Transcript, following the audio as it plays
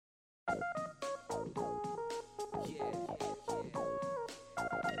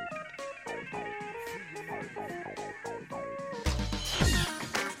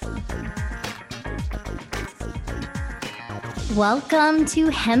Welcome to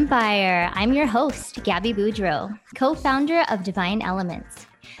Hempire. I'm your host, Gabby Boudreau, co-founder of Divine Elements.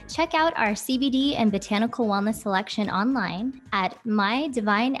 Check out our CBD and botanical wellness selection online at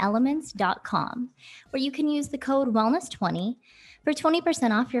mydivineelements.com, where you can use the code wellness20 for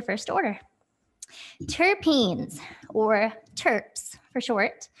 20% off your first order. Terpenes, or terps for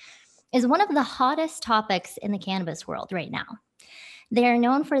short, is one of the hottest topics in the cannabis world right now. They are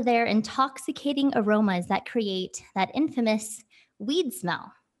known for their intoxicating aromas that create that infamous weed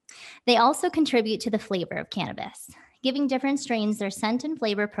smell. They also contribute to the flavor of cannabis, giving different strains their scent and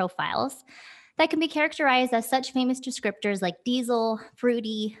flavor profiles that can be characterized as such famous descriptors like diesel,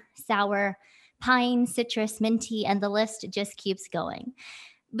 fruity, sour, pine, citrus, minty, and the list just keeps going.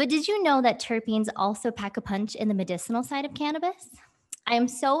 But did you know that terpenes also pack a punch in the medicinal side of cannabis? I am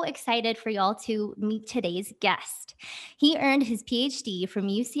so excited for y'all to meet today's guest. He earned his PhD from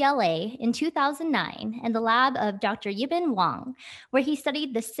UCLA in 2009 in the lab of Dr. Yibin Wang, where he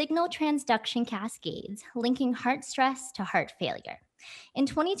studied the signal transduction cascades linking heart stress to heart failure. In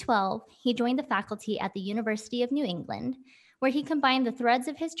 2012, he joined the faculty at the University of New England, where he combined the threads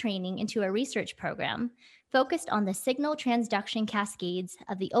of his training into a research program focused on the signal transduction cascades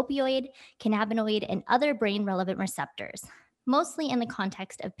of the opioid, cannabinoid, and other brain-relevant receptors, mostly in the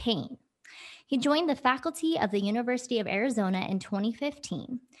context of pain. He joined the faculty of the University of Arizona in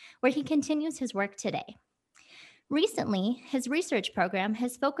 2015, where he continues his work today. Recently, his research program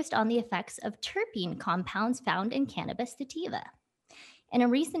has focused on the effects of terpene compounds found in cannabis sativa. In a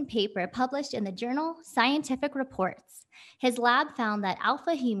recent paper published in the journal Scientific Reports, his lab found that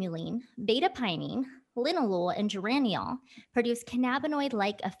alpha-humulene, beta-pinene, linalool, and geraniol produce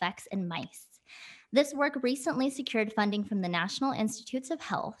cannabinoid-like effects in mice. This work recently secured funding from the National Institutes of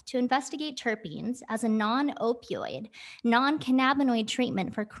Health to investigate terpenes as a non-opioid, non-cannabinoid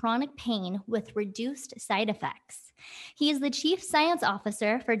treatment for chronic pain with reduced side effects. He is the Chief Science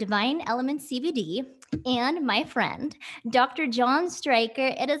Officer for Divine Elements CBD and my friend, Dr. John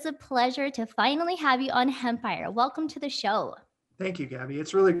Stryker. It is a pleasure to finally have you on Hempire. Welcome to the show. Thank you, Gabby.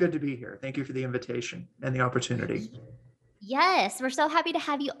 It's really good to be here. Thank you for the invitation and the opportunity. Yes, we're so happy to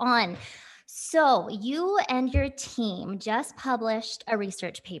have you on. So you and your team just published a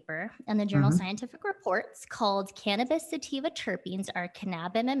research paper in the journal Scientific Reports called Cannabis Sativa Terpenes are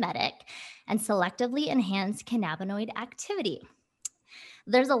Cannabimimetic and Selectively Enhance Cannabinoid Activity.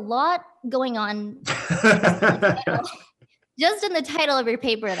 There's a lot going on just in the title of your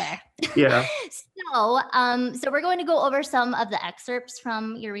paper there. Yeah. So we're going to go over some of the excerpts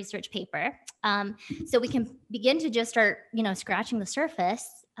from your research paper. So we can begin to just start, scratching the surface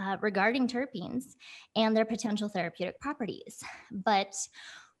regarding terpenes and their potential therapeutic properties. But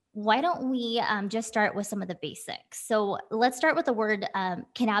why don't we just start with some of the basics? So let's start with the word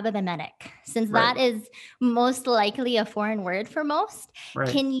cannabimimetic, since that is most likely a foreign word for most. Right.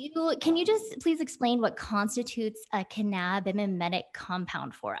 Can you just please explain what constitutes a cannabimimetic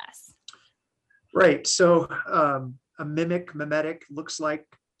compound for us? Right. So a mimetic looks like,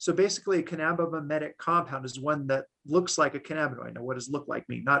 so basically a cannabimimetic compound is one that looks like a cannabinoid. Now, what does look like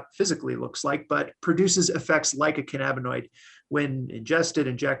mean? Not physically looks like, but produces effects like a cannabinoid when ingested,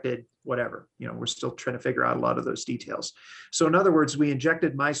 injected, whatever. We're still trying to figure out a lot of those details. So in other words, we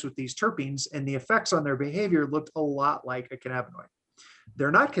injected mice with these terpenes and the effects on their behavior looked a lot like a cannabinoid. They're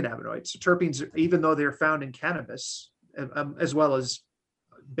not cannabinoids. So terpenes, even though they're found in cannabis, as well as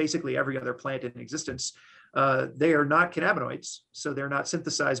basically every other plant in existence, they are not cannabinoids, so they're not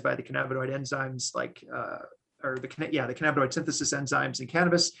synthesized by the cannabinoid enzymes the cannabinoid synthesis enzymes in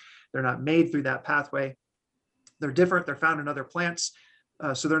cannabis. They're not made through that pathway. They're different. They're found in other plants.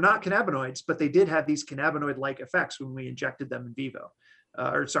 So they're not cannabinoids, but they did have these cannabinoid-like effects when we injected them in vivo.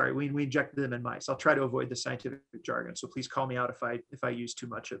 When we injected them in mice. I'll try to avoid the scientific jargon, so please call me out if I use too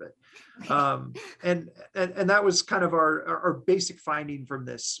much of it. And that was kind of our basic finding from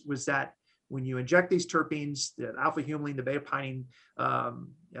this, was that when you inject these terpenes, the alpha-humulene, the beta-pinene,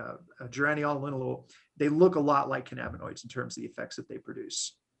 geraniol, linalool, they look a lot like cannabinoids in terms of the effects that they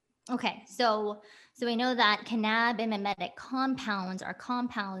produce. Okay, so we know that cannabimimetic compounds are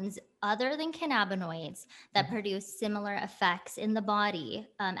compounds other than cannabinoids that produce similar effects in the body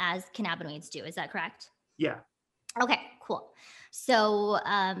as cannabinoids do. Is that correct? Yeah. Okay, cool. So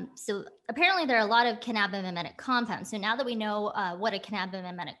apparently there are a lot of cannabimimetic compounds. So now that we know what a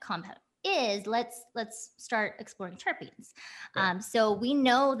cannabimimetic compound is, let's start exploring terpenes. Yeah. So we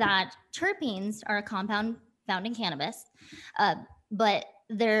know that terpenes are a compound found in cannabis, but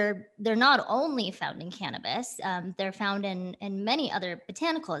they're not only found in cannabis, they're found in many other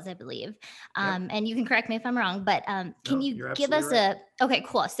botanicals, I believe. Yep. And you can correct me if I'm wrong, but can No, you you're give absolutely us right. okay,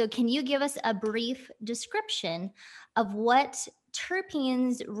 cool. So can you give us a brief description of what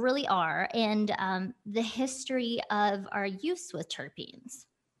terpenes really are and the history of our use with terpenes?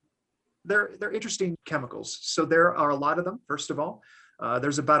 They're interesting chemicals. So there are a lot of them, first of all.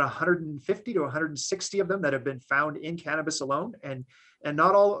 There's about 150 to 160 of them that have been found in cannabis alone. And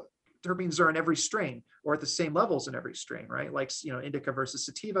not all terpenes are in every strain or at the same levels in every strain, right? Like, indica versus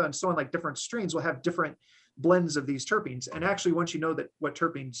sativa and so on, like different strains will have different blends of these terpenes. And actually, once you know that what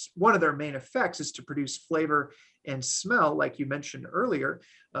terpenes, one of their main effects is to produce flavor and smell, like you mentioned earlier,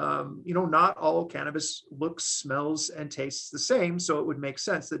 not all cannabis looks, smells, and tastes the same. So it would make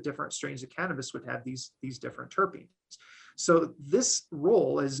sense that different strains of cannabis would have these different terpenes. So this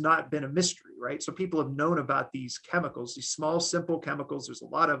role has not been a mystery, right? So people have known about these chemicals, these small, simple chemicals. There's a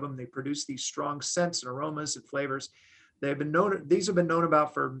lot of them. They produce these strong scents and aromas and flavors. These have been known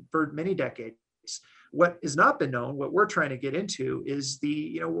about for many decades. What has not been known, what we're trying to get into, is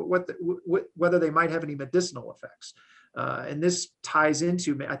whether they might have any medicinal effects. And this ties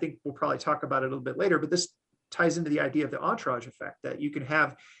into, I think we'll probably talk about it a little bit later, but this ties into the idea of the entourage effect, that you can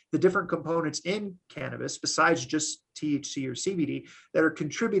have the different components in cannabis besides just THC or CBD that are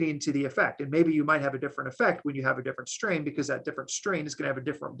contributing to the effect. And maybe you might have a different effect when you have a different strain, because that different strain is going to have a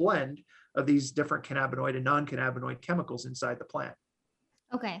different blend of these different cannabinoid and non-cannabinoid chemicals inside the plant.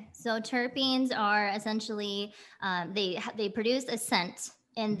 Okay, so terpenes are essentially they produce a scent,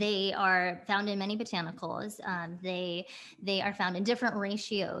 and they are found in many botanicals. They are found in different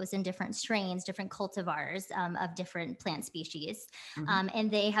ratios and different strains, different cultivars of different plant species, and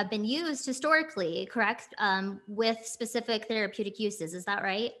they have been used historically, correct, with specific therapeutic uses. Is that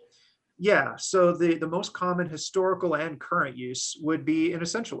right? Yeah, so the most common historical and current use would be in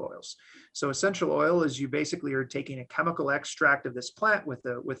essential oils. So essential oil is, you basically are taking a chemical extract of this plant with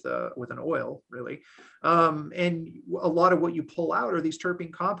an oil, really, and a lot of what you pull out are these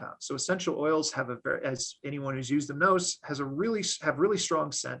terpene compounds. So essential oils have as anyone who's used them knows, have really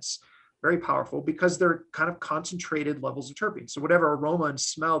strong scents, very powerful, because they're kind of concentrated levels of terpenes. So whatever aroma and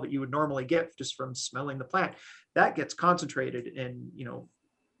smell that you would normally get just from smelling the plant, that gets concentrated and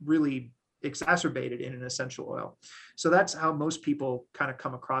really exacerbated in an essential oil. So that's how most people kind of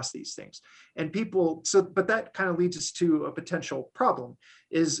come across these things. And but that kind of leads us to a potential problem.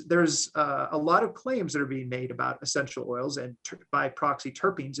 Is there's a lot of claims that are being made about essential oils and by proxy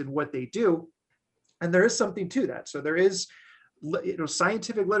terpenes and what they do. And there is something to that. So there is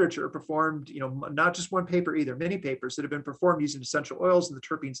scientific literature performed, not just one paper either, many papers that have been performed using essential oils and the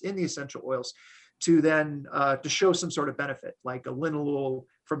terpenes in the essential oils to then to show some sort of benefit, like a linalool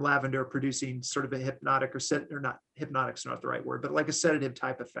from lavender producing sort of a hypnotic or not hypnotic's not the right word, but like a sedative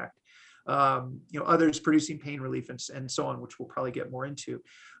type effect. Others producing pain relief and so on, which we'll probably get more into.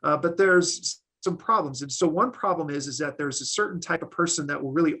 But there's some problems. And so one problem is that there's a certain type of person that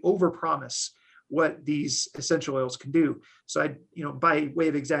will really overpromise what these essential oils can do. So by way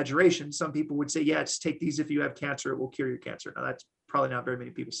of exaggeration, some people would say, yeah, just take these if you have cancer, it will cure your cancer. Now that's probably not very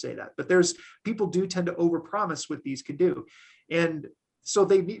many people say that, but people do tend to overpromise what these can do. And so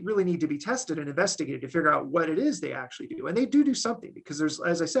they really need to be tested and investigated to figure out what it is they actually do. And they do something, because there's,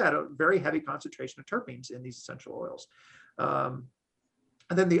 as I said, a very heavy concentration of terpenes in these essential oils.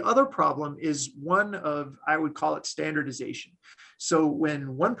 And then the other problem is one of, I would call it standardization. So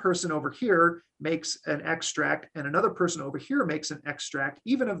when one person over here makes an extract and another person over here makes an extract,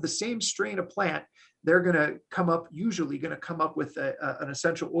 even of the same strain of plant, they're usually going to come up with an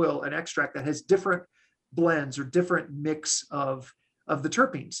essential oil, an extract that has different blends or different mix of the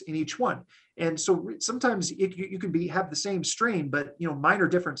terpenes in each one. And so sometimes you can have the same strain, but minor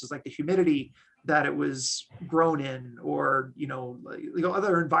differences like the humidity that it was grown in, or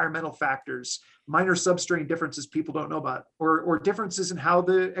other environmental factors, minor substrain differences people don't know about, or differences in how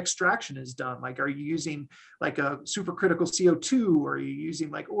the extraction is done. Like, are you using like a supercritical CO2, or are you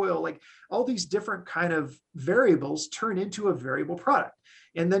using like oil? Like, all these different kind of variables turn into a variable product.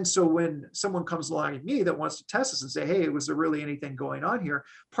 And then so when someone comes along at me that wants to test this and say, hey, was there really anything going on here?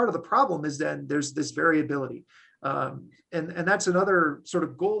 Part of the problem is then there's this variability. And that's another sort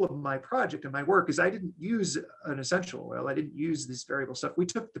of goal of my project and my work, is I didn't use an essential oil. I didn't use this variable stuff. We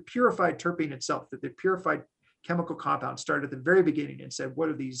took the purified terpene itself, the purified chemical compound, started at the very beginning and said, what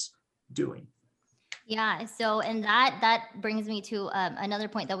are these doing? Yeah. So, and that brings me to another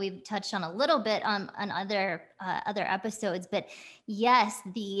point that we've touched on a little bit on other episodes. But yes,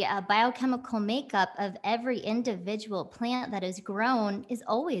 the biochemical makeup of every individual plant that is grown is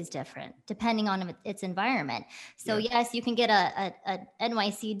always different depending on its environment. So, Yeah, yes, you can get a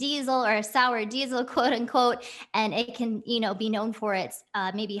NYC diesel or a sour diesel, quote unquote, and it can be known for its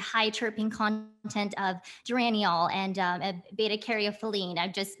maybe high terpene content of geraniol and beta caryophyllene.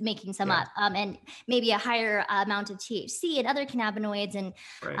 I'm just making some yeah, up, and maybe a higher amount of THC and other cannabinoids, and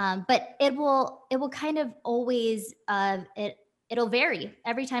right. but it will kind of always it'll vary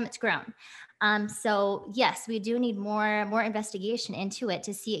every time it's grown. So yes, we do need more investigation into it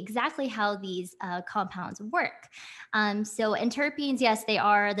to see exactly how these compounds work. So and terpenes, yes,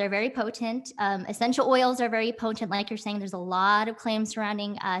 they're very potent. Essential oils are very potent, like you're saying. There's a lot of claims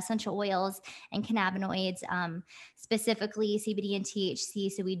surrounding essential oils and cannabinoids. Specifically CBD and THC.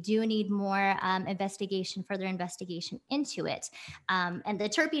 So we do need more further investigation into it. And the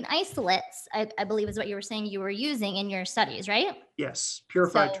terpene isolates, I believe, is what you were saying you were using in your studies, right? Yes,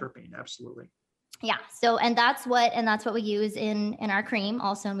 purified So terpene, absolutely. yeah. So and that's what we use in our cream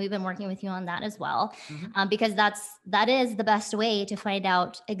also, and we've been working with you on that as well, Mhm. because that is the best way to find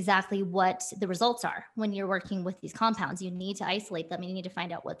out exactly what the results are when you're working with these compounds. You need to isolate them. You need to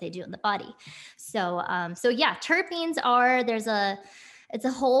find out what they do in the body. So yeah, terpenes are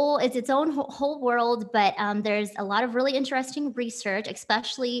it's its own whole world, but there's a lot of really interesting research,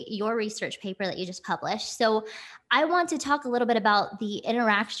 especially your research paper that you just published. So I want to talk a little bit about the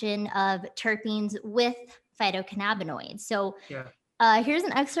interaction of terpenes with phytocannabinoids. So Yeah, here's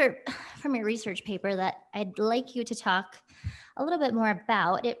an excerpt from your research paper that I'd like you to talk a little bit more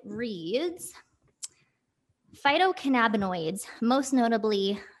about. It reads, phytocannabinoids, most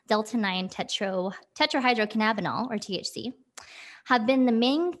notably delta 9 tetrahydrocannabinol, or THC, have been the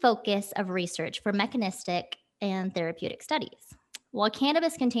main focus of research for mechanistic and therapeutic studies. While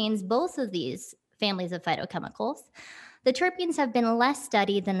cannabis contains both of these families of phytochemicals, the terpenes have been less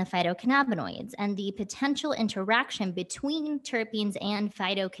studied than the phytocannabinoids, and the potential interaction between terpenes and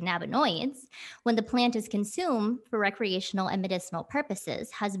phytocannabinoids when the plant is consumed for recreational and medicinal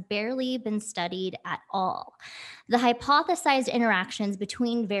purposes has barely been studied at all. The hypothesized interactions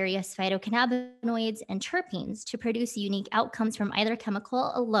between various phytocannabinoids and terpenes to produce unique outcomes from either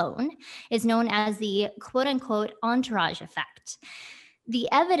chemical alone is known as the quote unquote entourage effect. The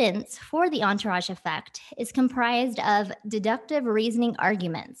evidence for the entourage effect is comprised of deductive reasoning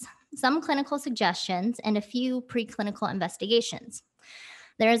arguments, some clinical suggestions, and a few preclinical investigations.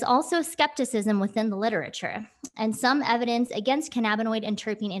 There is also skepticism within the literature and some evidence against cannabinoid and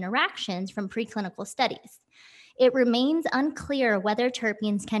terpene interactions from preclinical studies. It remains unclear whether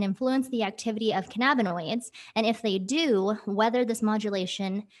terpenes can influence the activity of cannabinoids, and if they do, whether this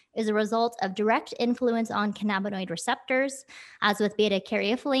modulation is a result of direct influence on cannabinoid receptors, as with beta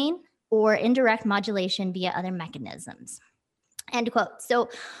caryophyllene, or indirect modulation via other mechanisms. End quote. So,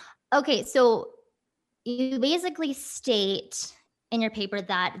 okay, so you basically state in your paper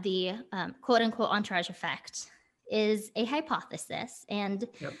that the quote unquote entourage effect is a hypothesis and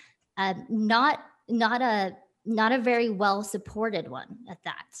yep, not a very well supported one at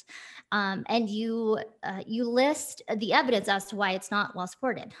that. And you list the evidence as to why it's not well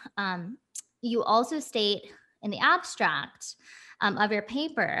supported. You also state in the abstract of your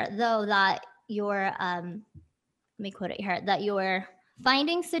paper, though, that your let me quote it here, that your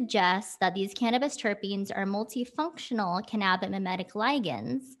findings suggest that these cannabis terpenes are multifunctional cannabinoid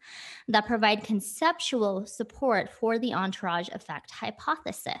ligands that provide conceptual support for the entourage effect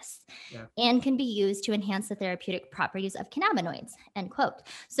hypothesis yeah, and can be used to enhance the therapeutic properties of cannabinoids, end quote.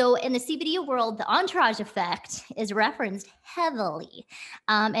 So in the CBD world, the entourage effect is referenced heavily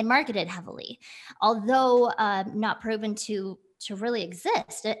and marketed heavily, although not proven to really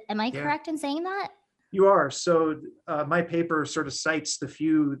exist. Am I yeah. correct in saying that? You are. So my paper sort of cites the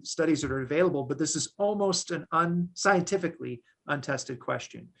few studies that are available, but this is almost an unscientifically untested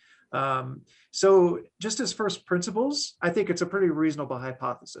question. So just as first principles, I think it's a pretty reasonable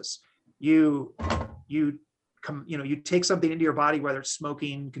hypothesis. You you take something into your body, whether it's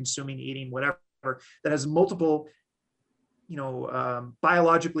smoking, consuming, eating, whatever, that has multiple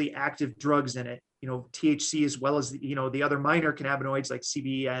biologically active drugs in it, THC, as well as the other minor cannabinoids like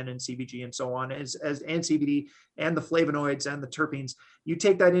CBN and CBG and so on, as and CBD and the flavonoids and the terpenes. You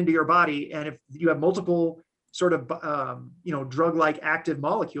take that into your body, and if you have multiple sort of drug-like active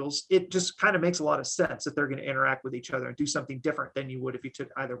molecules, it just kind of makes a lot of sense that they're going to interact with each other and do something different than you would if you took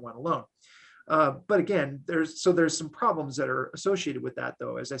either one alone. But again, there's some problems that are associated with that,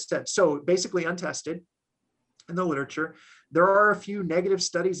 though, as I said. So basically untested in the literature. There are a few negative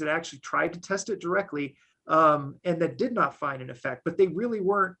studies that actually tried to test it directly, and that did not find an effect, but they really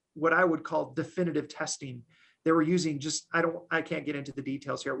weren't what I would call definitive testing. They were using just, I can't get into the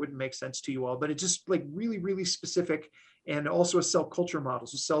details here. It wouldn't make sense to you all, but it's just like really, really specific, and also a cell culture model.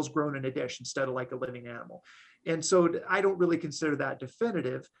 So cells grown in a dish instead of like a living animal. And so I don't really consider that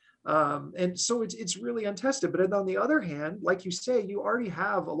definitive. And so it's really untested. But on the other hand, like you say, you already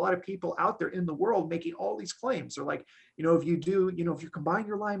have a lot of people out there in the world making all these claims. They're like, if you do, if you combine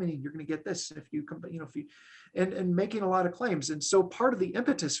your limonene, you're going to get this. If you combine, if you, and making a lot of claims. And so part of the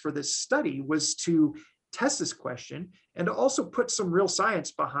impetus for this study was to test this question and to also put some real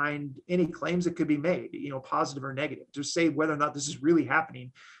science behind any claims that could be made, positive or negative, to say whether or not this is really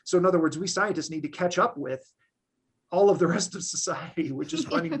happening. So in other words, we scientists need to catch up with all of the rest of society, which is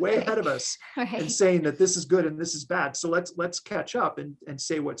running way ahead of us and saying that this is good and this is bad. So let's catch up and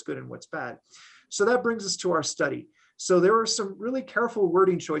say what's good and what's bad. So that brings us to our study. So there were some really careful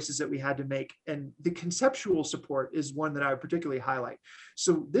wording choices that we had to make, and the conceptual support is one that I would particularly highlight.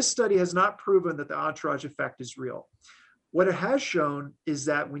 So this study has not proven that the entourage effect is real. What it has shown is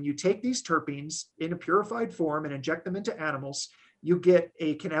that when you take these terpenes in a purified form and inject them into animals, you get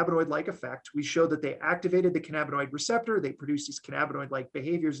a cannabinoid-like effect. We showed that they activated the cannabinoid receptor. They produced these cannabinoid-like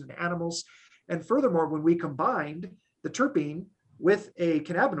behaviors in animals. And furthermore, when we combined the terpene with a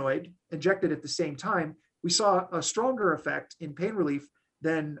cannabinoid injected at the same time, we saw a stronger effect in pain relief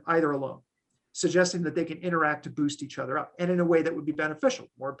than either alone, suggesting that they can interact to boost each other up, and in a way that would be beneficial.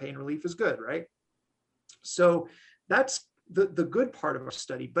 More pain relief is good, right? So that's the good part of our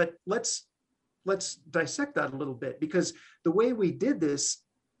study. But let's dissect that a little bit, because the way we did this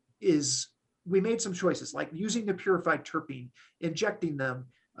is we made some choices, like using the purified terpene, injecting them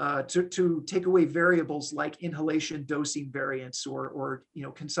to take away variables like inhalation dosing variants or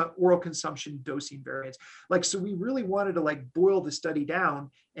oral consumption dosing variants. So we really wanted to boil the study down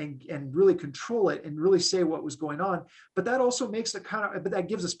and really control it and really say what was going on. But that also makes it but that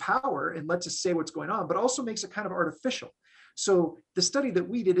gives us power and lets us say what's going on, but also makes it kind of artificial. So the study that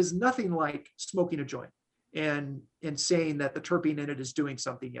we did is nothing like smoking a joint and saying that the terpene in it is doing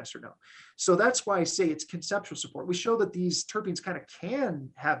something, yes or no. So that's why I say it's conceptual support. We show that these terpenes kind of can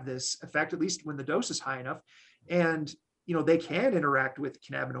have this effect, at least when the dose is high enough. And, they can interact with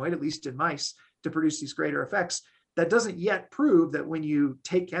cannabinoid, at least in mice, to produce these greater effects. That doesn't yet prove that when you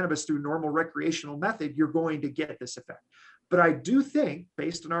take cannabis through normal recreational method, you're going to get this effect. But I do think,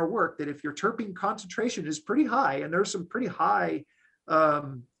 based on our work, that if your terpene concentration is pretty high, and there's some pretty high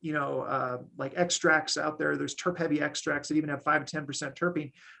extracts out there. There's terp heavy extracts that even have 5 to 10%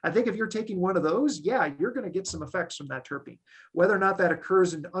 terpene. I think if you're taking one of those, yeah, you're going to get some effects from that terpene. Whether or not that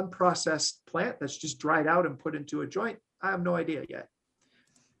occurs in unprocessed plant that's just dried out and put into a joint, I have no idea yet.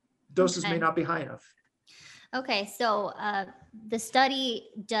 Doses may not be high enough. Okay, so the study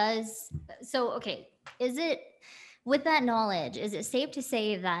does. So, okay, is it, with that knowledge, is it safe to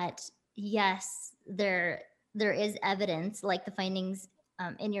say that yes, there is evidence, like the findings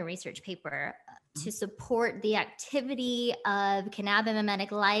in your research paper, to support the activity of cannabinoid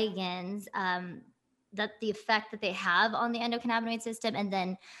ligands, that the effect that they have on the endocannabinoid system, and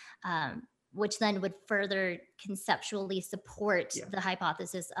then which then would further conceptually support the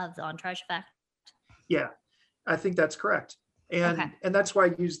hypothesis of the entourage effect? Yeah, I think that's correct. And that's why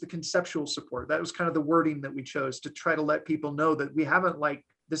I used the conceptual support. That was kind of the wording that we chose to try to let people know that we haven't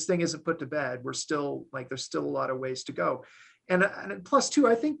this thing isn't put to bed. We're still there's still a lot of ways to go. And plus too,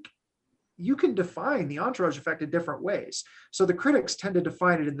 I think you can define the entourage effect in different ways. So the critics tend to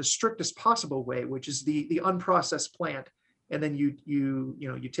define it in the strictest possible way, which is the unprocessed plant. And then you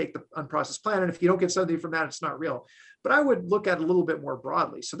take the unprocessed plant, and if you don't get something from that, it's not real. But I would look at it a little bit more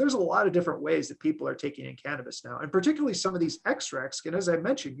broadly. So there's a lot of different ways that people are taking in cannabis now, and particularly some of these extracts. And as I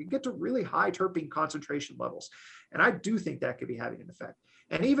mentioned, you get to really high terpene concentration levels. And I do think that could be having an effect.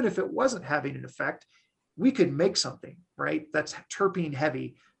 And even if it wasn't having an effect, we could make something, right, that's terpene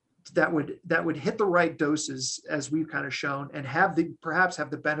heavy, that would hit the right doses, as we've kind of shown, and perhaps have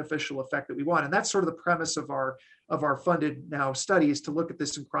the beneficial effect that we want. And that's sort of the premise of our funded now study, is to look at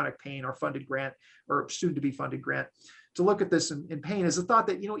this in chronic pain. Our funded grant, or soon to be funded grant, to look at this in pain, is the thought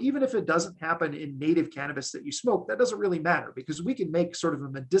that, even if it doesn't happen in native cannabis that you smoke, that doesn't really matter, because we can make sort of a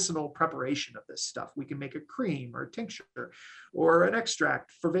medicinal preparation of this stuff. We can make a cream or a tincture or an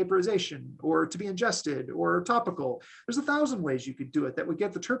extract for vaporization or to be ingested or topical. There's 1,000 ways you could do it that would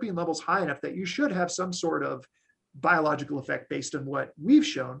get the terpene levels high enough that you should have some sort of biological effect based on what we've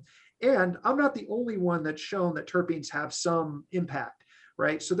shown. And I'm not the only one that's shown that terpenes have some impact,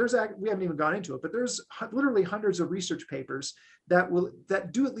 right? So we haven't even gone into it, but there's literally hundreds of research papers that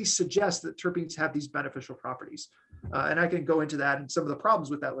do at least suggest that terpenes have these beneficial properties. And I can go into that and some of the problems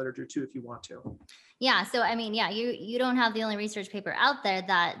with that literature too, if you want to. Yeah. So I mean, yeah, you don't have the only research paper out there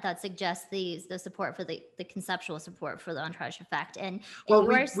that suggests the support for the conceptual support for the entourage effect. And Well,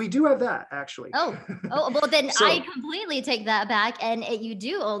 yours, we do have that actually. well then So, I completely take that back. And you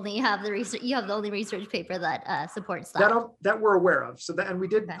do only have the research. You have the only research paper that supports that. that we're aware of. So that, and we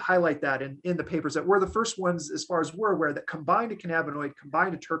did Okay. highlight that in the papers that we're the first ones, as far as we're aware, that combined a cannabinoid,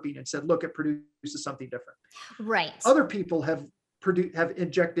 combined a terpene, and said, look, it produces something different. Right. Other people have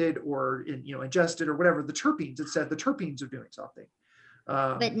injected or ingested or whatever the terpenes. It said the terpenes are doing something,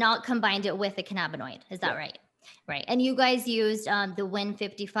 but not combined it with a cannabinoid. Is that Yeah. right? Right. And you guys used the Win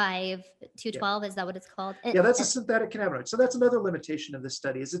 55 212. Is that what it's called? Yeah, that's a synthetic cannabinoid. So that's another limitation of this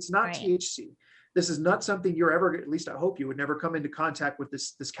study is it's not Right. THC. This is not something you're ever, at least I hope you would never come into contact with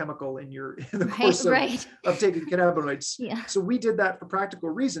this chemical in the course of taking cannabinoids. Yeah. So we did that for practical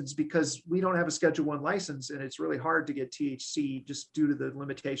reasons because we don't have a Schedule 1 license and it's really hard to get THC just due to the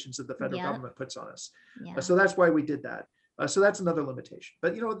limitations that the federal government puts on us. Yeah. So that's why we did that. So that's another limitation.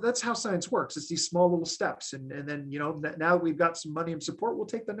 But that's how science works. It's these small little steps, and then now we've got some money and support. We'll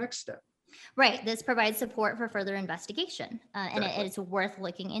take the next step. Right. This provides support for further investigation. And Exactly. it's worth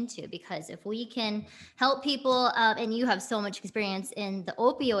looking into because if we can help people, and you have so much experience in the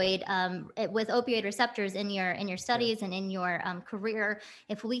opioid, with opioid receptors in your studies and in your career,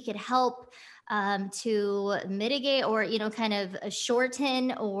 if we could help to mitigate or, kind of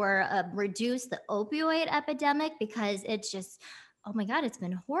shorten or reduce the opioid epidemic, because it's just, oh my God, it's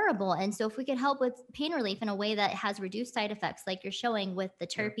been horrible. And so if we could help with pain relief in a way that has reduced side effects, like you're showing with the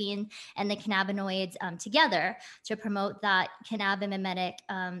terpene and the cannabinoids together to promote that cannabimimetic,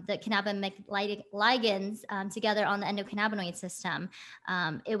 the cannabimic ligands together on the endocannabinoid system,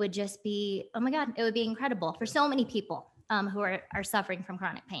 it would just be, oh my God, it would be incredible for so many people who are suffering from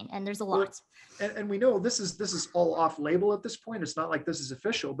chronic pain. And there's a lot. And we know this is all off label at this point. It's not like this is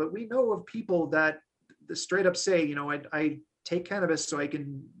official, but we know of people that straight up say, I take cannabis so I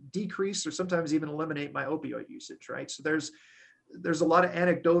can decrease or sometimes even eliminate my opioid usage, right? So there's a lot of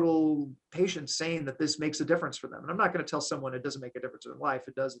anecdotal patients saying that this makes a difference for them. And I'm not going to tell someone it doesn't make a difference in their life.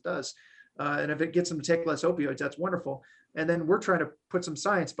 It does, it does. And if it gets them to take less opioids, that's wonderful. And then we're trying to put some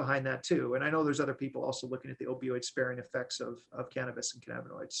science behind that too. And I know there's other people also looking at the opioid sparing effects of cannabis and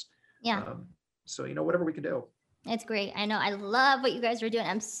cannabinoids. Yeah. So, whatever we can do. It's great. I know. I love what you guys are doing.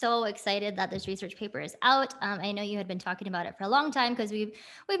 I'm so excited that this research paper is out. I know you had been talking about it for a long time because we've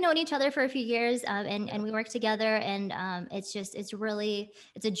known each other for a few years, and we work together. And it's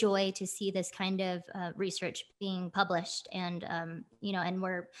a joy to see this kind of research being published. And and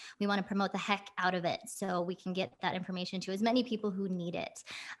we want to promote the heck out of it so we can get that information to as many people who need it.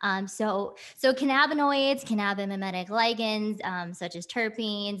 So cannabinoids, cannabimimetic ligands, such as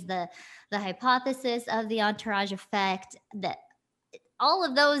terpenes, the hypothesis of the entourage effect, that all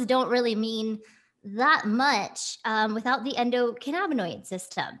of those don't really mean that much without the endocannabinoid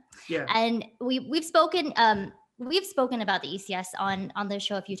system. Yeah. And we've spoken about the ECS on the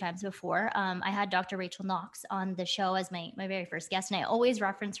show a few times before. I had Dr. Rachel Knox on the show as my very first guest, and I always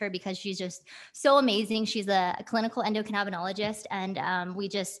reference her because she's just so amazing. She's a clinical endocannabinologist, and we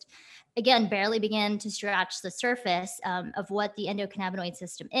just, again, barely began to scratch the surface of what the endocannabinoid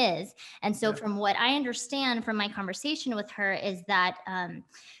system is. And so from what I understand from my conversation with her is that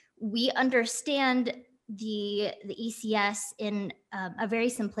we understand the ECS in a very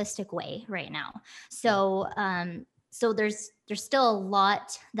simplistic way right now. So there's still a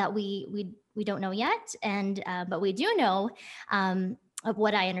lot that we don't know yet, and but we do know of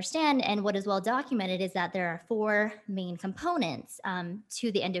what I understand and what is well documented is that there are 4 main components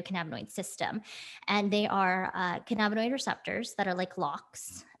to the endocannabinoid system. And they are cannabinoid receptors that are like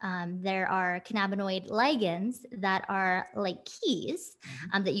locks. There are cannabinoid ligands that are like keys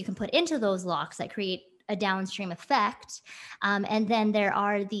that you can put into those locks that create a downstream effect. And then there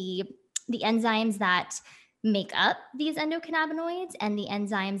are the enzymes that make up these endocannabinoids and the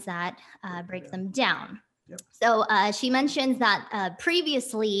enzymes that break them down. So she mentions that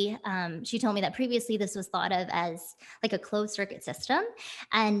previously, she told me that previously this was thought of as like a closed circuit system.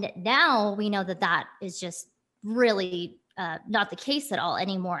 And now we know that is just really not the case at all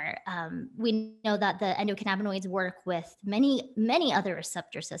anymore. We know that the endocannabinoids work with many, many other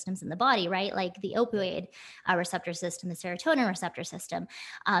receptor systems in the body, right? Like the opioid receptor system, the serotonin receptor system.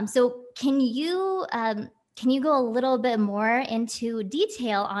 So can you go a little bit more into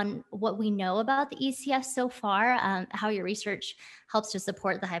detail on what we know about the ECS so far, how your research helps to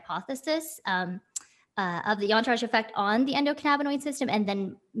support the hypothesis of the entourage effect on the endocannabinoid system, and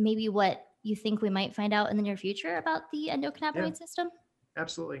then maybe what you think we might find out in the near future about the endocannabinoid system?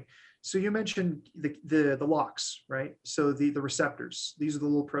 Absolutely. So you mentioned the locks, right? So the receptors, these are the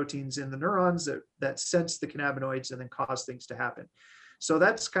little proteins in the neurons that sense the cannabinoids and then cause things to happen. So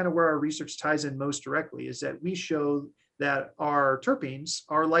that's kind of where our research ties in most directly, is that we show that our terpenes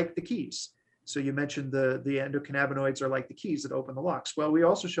are like the keys. So you mentioned the endocannabinoids are like the keys that open the locks. Well, we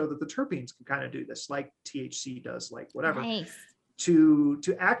also show that the terpenes can kind of do this, like THC does, like whatever. Nice. To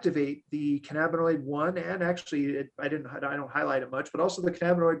activate the cannabinoid 1, and actually I don't highlight it much, but also the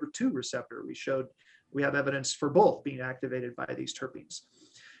cannabinoid 2 receptor. We have evidence for both being activated by these terpenes.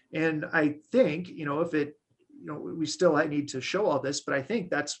 And I think, if it, we still need to show all this, but I think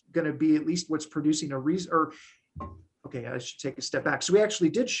that's going to be at least what's producing a reason. Or okay, I should take a step back. So we actually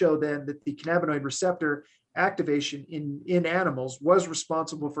did show then that the cannabinoid receptor activation in animals was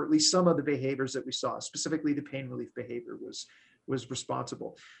responsible for at least some of the behaviors that we saw. Specifically, the pain relief behavior was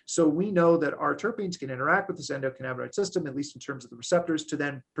responsible. So we know that our terpenes can interact with this endocannabinoid system, at least in terms of the receptors, to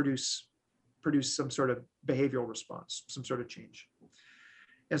then produce some sort of behavioral response, some sort of change.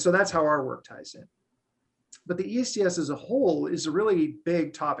 And so that's how our work ties in. But the ECS as a whole is a really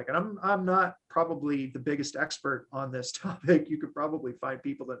big topic. And I'm not probably the biggest expert on this topic. You could probably find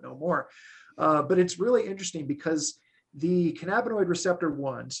people that know more. But it's really interesting because the cannabinoid receptor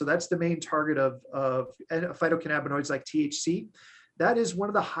 1, so that's the main target of phytocannabinoids like THC, that is one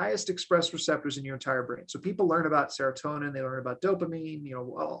of the highest expressed receptors in your entire brain. So people learn about serotonin, they learn about dopamine,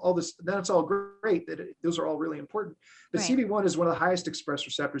 all this, then it's all great, those are all really important. But right. CB1 is one of the highest expressed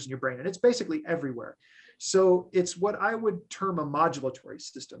receptors in your brain, and it's basically everywhere. So it's what I would term a modulatory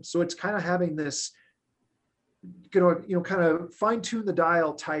system. So it's kind of having this, kind of fine tune the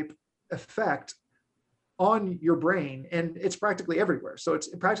dial type effect on your brain, and it's practically everywhere. So it's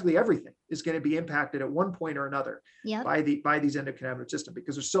practically everything is going to be impacted at one point or another by these endocannabinoid system,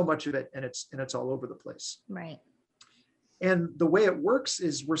 because there's so much of it, and it's all over the place. Right. And the way it works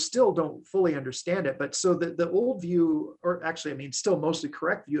is we still don't fully understand it. But so the old view, or actually, still mostly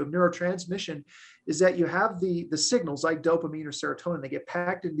correct view of neurotransmission, is that you have the signals like dopamine or serotonin, they get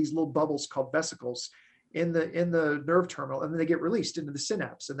packed in these little bubbles called vesicles in the nerve terminal, and then they get released into the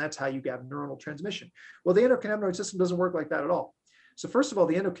synapse, and that's how you get neuronal transmission. Well, the endocannabinoid system doesn't work like that at all. So first of all,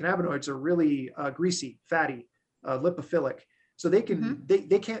 the endocannabinoids are really greasy, fatty, lipophilic. So they can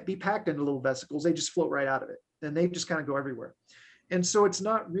they can't be packed into little vesicles. They just float right out of it, and they just kind of go everywhere. And so it's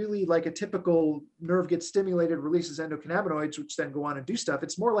not really like a typical nerve gets stimulated, releases endocannabinoids, which then go on and do stuff.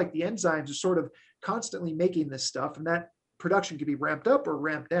 It's more like the enzymes are sort of constantly making this stuff, and that production can be ramped up or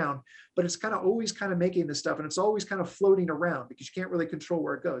ramped down, but it's kind of always kind of making this stuff, and it's always kind of floating around because you can't really control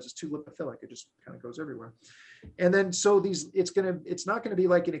where it goes. It's too lipophilic. It just kind of goes everywhere. And then so it's not going to be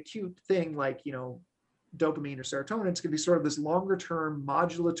like an acute thing like, dopamine or serotonin. It's going to be sort of this longer term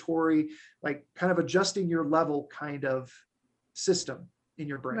modulatory, like kind of adjusting your level kind of system in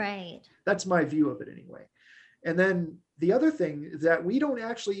your brain. Right. That's my view of it anyway. And then the other thing is that we don't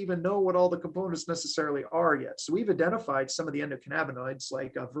actually even know what all the components necessarily are yet. So we've identified some of the endocannabinoids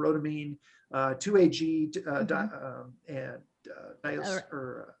like verotamine, 2-AG,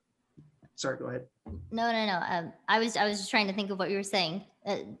 sorry, go ahead. No. I was just trying to think of what you were saying.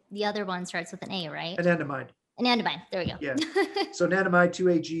 The other one starts with an A, right? Anandamide. Anandamide. There we go. Yeah. So anandamide,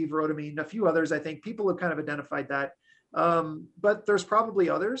 2-AG, verotamine, a few others. I think people have kind of identified that. But there's probably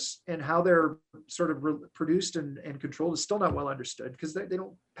others, and how they're sort of produced and controlled is still not well understood, because they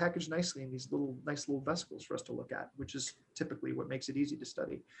don't package nicely in these nice little vesicles for us to look at, which is typically what makes it easy to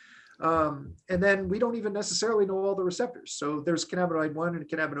study. And then we don't even necessarily know all the receptors. So there's cannabinoid 1 and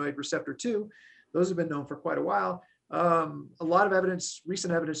cannabinoid receptor 2. Those have been known for quite a while. A lot of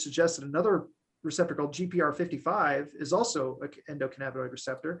recent evidence suggests that another receptor called GPR55 is also an endocannabinoid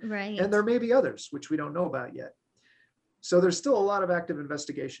receptor. Right. And there may be others, which we don't know about yet. So there's still a lot of active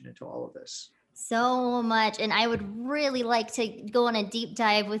investigation into all of this. So much. And I would really like to go on a deep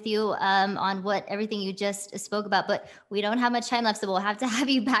dive with you on everything you just spoke about, but we don't have much time left. So we'll have to have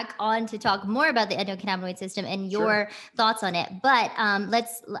you back on to talk more about the endocannabinoid system and your thoughts on it. But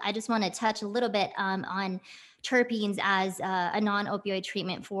I just want to touch a little bit on terpenes as a non-opioid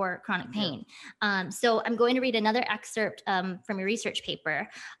treatment for chronic pain. So I'm going to read another excerpt from your research paper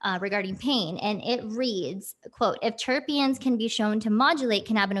regarding pain, and it reads, quote, "If terpenes can be shown to modulate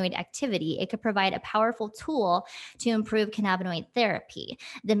cannabinoid activity, it could provide a powerful tool to improve cannabinoid therapy.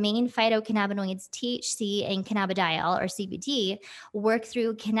 The main phytocannabinoids THC and cannabidiol, or CBD, work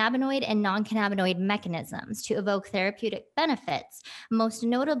through cannabinoid and non-cannabinoid mechanisms to evoke therapeutic benefits, most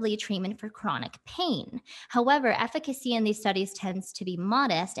notably treatment for chronic pain. However, However, efficacy in these studies tends to be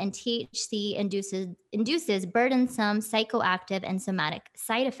modest, and THC induces burdensome psychoactive and somatic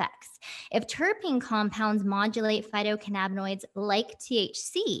side effects. If terpene compounds modulate phytocannabinoids like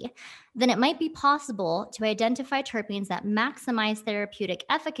THC, then it might be possible to identify terpenes that maximize therapeutic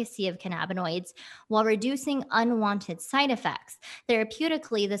efficacy of cannabinoids while reducing unwanted side effects.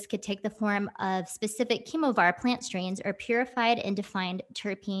 Therapeutically, this could take the form of specific chemovar plant strains or purified and defined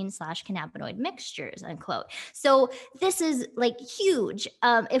terpene/cannabinoid mixtures, unquote. So this is like huge.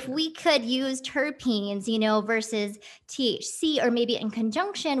 If we could use terpenes, versus THC, or maybe in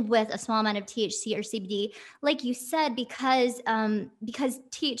conjunction with a small amount of THC or CBD, like you said, because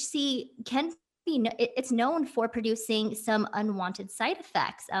THC can be, it's known for producing some unwanted side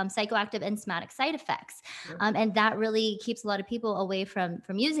effects, psychoactive and somatic side effects. And that really keeps a lot of people away from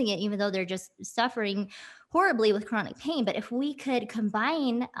using it, even though they're just suffering horribly with chronic pain. But if we could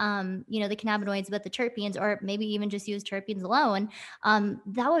combine, the cannabinoids with the terpenes, or maybe even just use terpenes alone,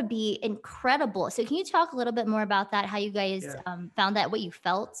 that would be incredible. So can you talk a little bit more about that, how you guys found that, what you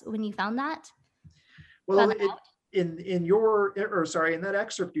felt when you found that? Well, in that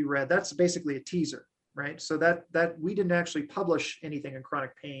excerpt you read, that's basically a teaser, right? So that we didn't actually publish anything in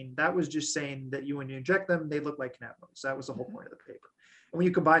chronic pain. That was just saying that when you inject them, they look like cannabinoids. That was the whole point of the paper. And when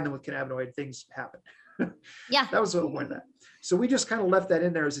you combine them with cannabinoid, things happen. Yeah, that was the whole point of that. So we just kind of left that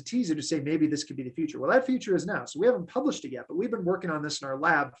in there as a teaser to say maybe this could be the future. Well, that future is now. So we haven't published it yet, but we've been working on this in our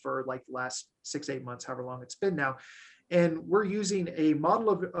lab for like the last 6-8 months, however long it's been now. And we're using a model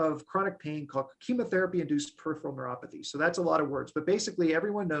of chronic pain called chemotherapy-induced peripheral neuropathy. So that's a lot of words, but basically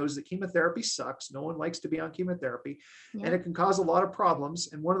everyone knows that chemotherapy sucks. No one likes to be on chemotherapy, and it can cause a lot of problems.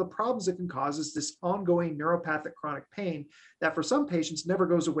 And one of the problems it can cause is this ongoing neuropathic chronic pain that for some patients never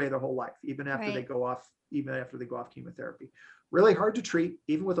goes away their whole life, even after they go off chemotherapy. Really hard to treat,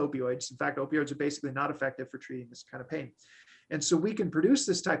 even with opioids. In fact, opioids are basically not effective for treating this kind of pain. And so we can produce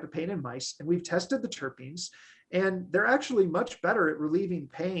this type of pain in mice, and we've tested the terpenes, and they're actually much better at relieving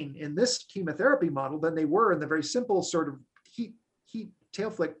pain in this chemotherapy model than they were in the very simple sort of heat tail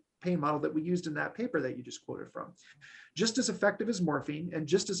flick pain model that we used in that paper that you just quoted from. Just as effective as morphine, and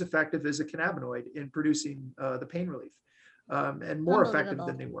just as effective as a cannabinoid in producing the pain relief, and more effective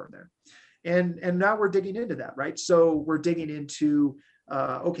than they were there. And now we're digging into that, right? So we're digging into,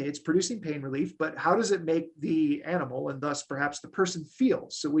 okay, it's producing pain relief, but how does it make the animal, and thus perhaps the person, feel?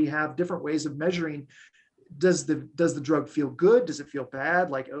 So we have different ways of measuring. Does the drug feel good? Does it feel bad?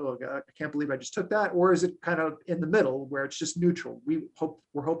 Like, oh God, I can't believe I just took that. Or is it kind of in the middle where it's just neutral?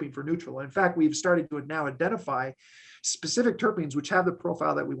 We're hoping for neutral. And in fact, we've started to now identify specific terpenes which have the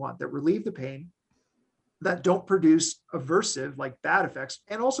profile that we want, that relieve the pain, that don't produce aversive, like bad effects,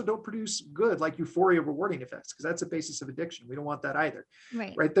 and also don't produce good, like euphoria, rewarding effects, because that's a basis of addiction. We don't want that either.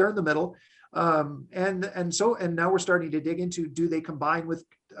 Right there in the middle. And now we're starting to dig into, do they combine with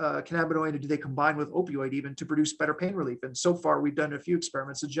cannabinoid, or do they combine with opioid even to produce better pain relief? And so far we've done a few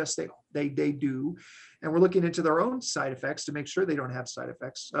experiments that suggest they do, and we're looking into their own side effects to make sure they don't have side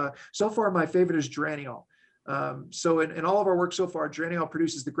effects. So far my favorite is geraniol. So in all of our work so far, geraniol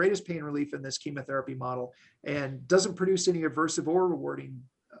produces the greatest pain relief in this chemotherapy model, and doesn't produce any aversive or rewarding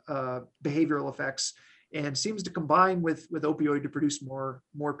behavioral effects, and seems to combine with opioid to produce more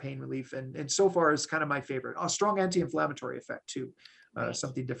pain relief. And so far is kind of my favorite. A strong anti-inflammatory effect too.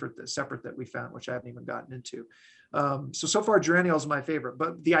 Something different, separate, that we found, which I haven't even gotten into. So far geraniol is my favorite,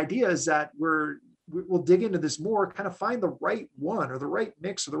 but the idea is that we'll dig into this more, kind of find the right one, or the right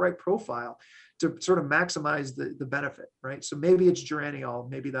mix, or the right profile to sort of maximize the benefit, right? So maybe it's geraniol,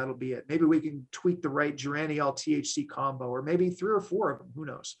 maybe that'll be it. Maybe we can tweak the right geraniol THC combo, or maybe 3 or 4 of them, who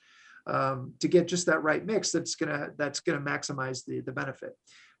knows, to get just that right mix that's gonna maximize the benefit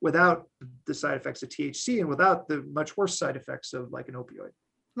without the side effects of THC, and without the much worse side effects of like an opioid.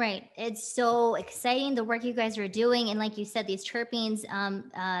 Right. It's so exciting, the work you guys are doing. And like you said, these terpenes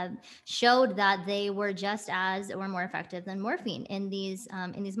showed that they were just as or more effective than morphine in these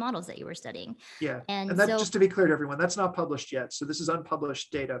models that you were studying. Yeah. And that, just to be clear to everyone, that's not published yet. So this is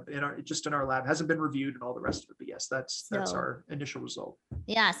unpublished data in our lab, hasn't been reviewed and all the rest of it. But yes, that's our initial result.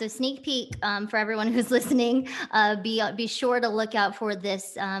 Yeah. So sneak peek for everyone who's listening, be sure to look out for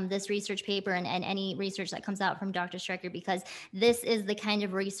this research paper and any research that comes out from Dr. Strecker, because this is the kind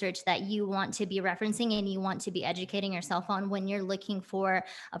of research that you want to be referencing and you want to be educating yourself on when you're looking for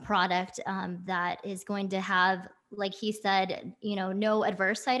a product that is going to have, like he said, no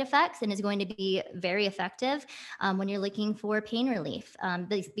adverse side effects, and is going to be very effective when you're looking for pain relief,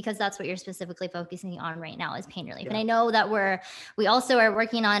 because that's what you're specifically focusing on right now, is pain relief. Yeah. And I know that we also are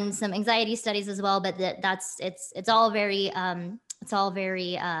working on some anxiety studies as well, but it's all very it's all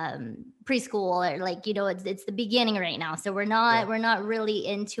very preschool, or like, it's the beginning right now. So we're not really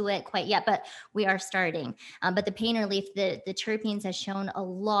into it quite yet, but we are starting. But the pain relief, the terpenes has shown a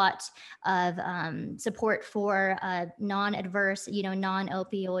lot of support for non-adverse,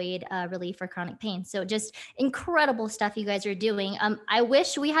 non-opioid relief for chronic pain. So just incredible stuff you guys are doing. I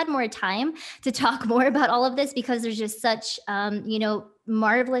wish we had more time to talk more about all of this, because there's just such,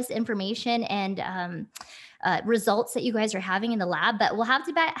 marvelous information and results that you guys are having in the lab. But we'll have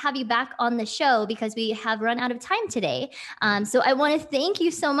to have you back on the show, because we have run out of time today. So I want to thank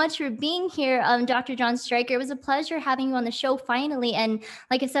you so much for being here, Dr. John Stryker. It was a pleasure having you on the show finally. And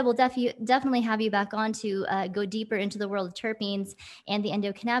like I said, we'll definitely have you back on to go deeper into the world of terpenes and the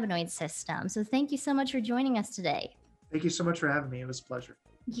endocannabinoid system. So thank you so much for joining us today. Thank you so much for having me. It was a pleasure.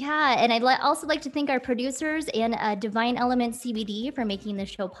 Yeah, and I'd also like to thank our producers and Divine Element CBD for making this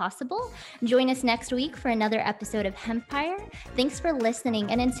show possible. Join us next week for another episode of Hempire. Thanks for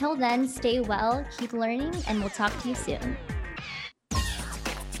listening, and until then, stay well, keep learning, and we'll talk to you soon.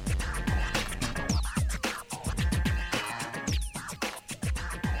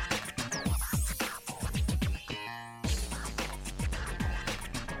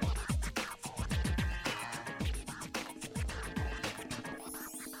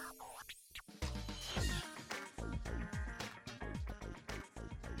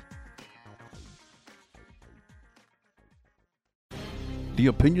 The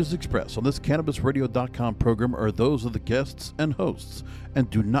opinions expressed on this CannabisRadio.com program are those of the guests and hosts and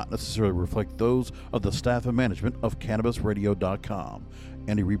do not necessarily reflect those of the staff and management of CannabisRadio.com.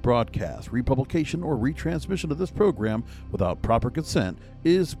 Any rebroadcast, republication, or retransmission of this program without proper consent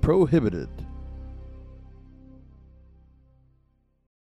is prohibited.